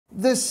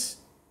this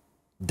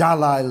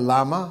Dalai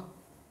Lama,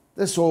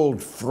 this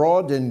old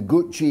fraud in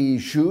Gucci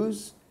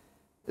shoes,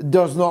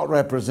 does not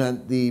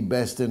represent the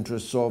best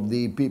interests of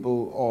the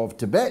people of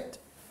Tibet.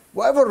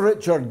 Whatever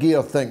Richard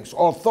Gere thinks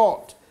or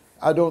thought,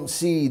 I don't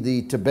see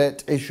the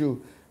Tibet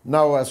issue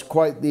now as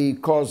quite the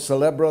cause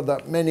célèbre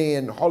that many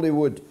in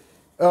Hollywood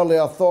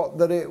earlier thought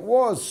that it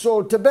was.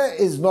 So Tibet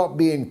is not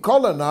being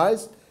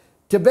colonized.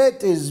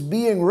 Tibet is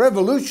being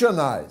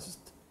revolutionized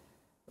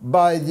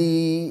by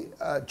the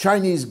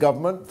Chinese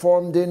government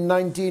formed in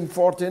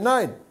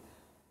 1949,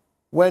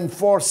 when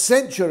for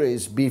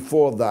centuries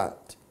before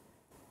that,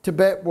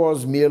 Tibet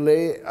was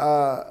merely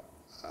a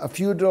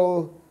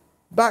feudal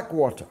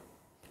backwater.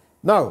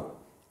 Now,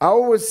 I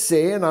always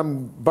say, and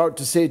I'm about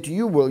to say to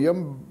you,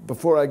 William,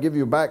 before I give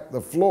you back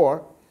the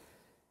floor,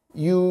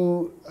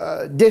 you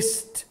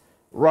dissed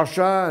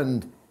Russia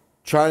and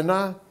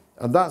China,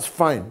 and that's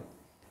fine.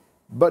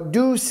 But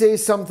do say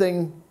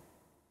something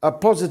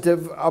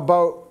positive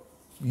about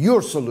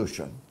your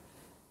solution.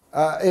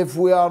 If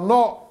we are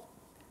not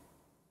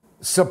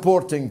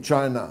supporting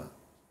China,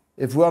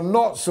 if we are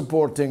not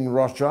supporting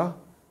Russia,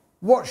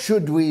 what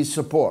should we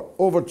support?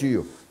 Over to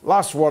you.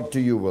 Last word to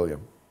you,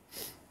 William.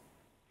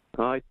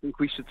 I think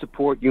we should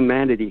support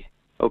humanity.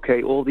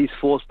 Okay, all these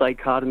false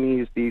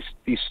dichotomies, these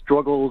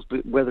struggles,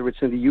 whether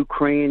it's in the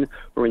Ukraine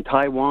or in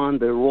Taiwan,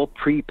 they're all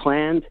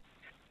pre-planned.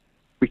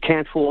 We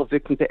can't fall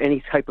victim to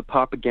any type of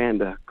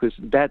propaganda, because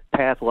that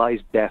path lies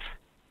death.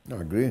 I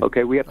agree.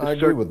 Okay, we have to. I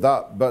agree with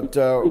that. But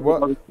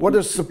what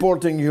does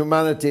supporting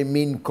humanity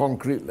mean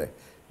concretely?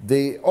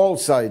 All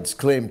sides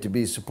claim to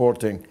be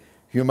supporting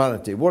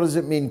humanity. What does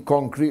it mean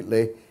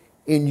concretely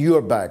in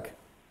your bag?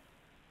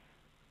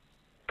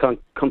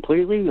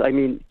 Completely? I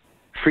mean,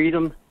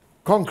 freedom,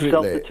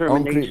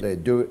 concretely,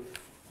 do it.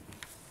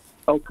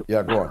 Okay.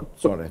 Yeah, go on.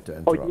 Sorry to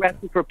interrupt. Oh, you're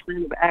asking for a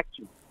plan of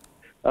action.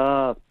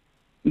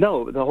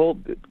 No,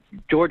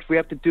 George, we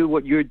have to do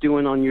what you're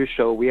doing on your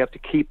show. We have to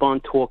keep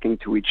on talking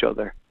to each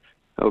other,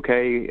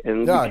 okay?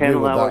 And yeah, we can't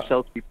allow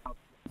ourselves to be...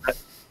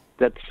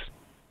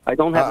 I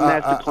don't have a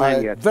master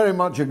plan yet. I very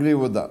much agree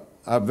with that.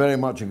 I very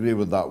much agree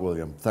with that,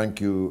 William.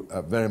 Thank you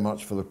very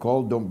much for the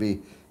call. Don't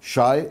be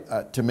shy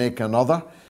to make another.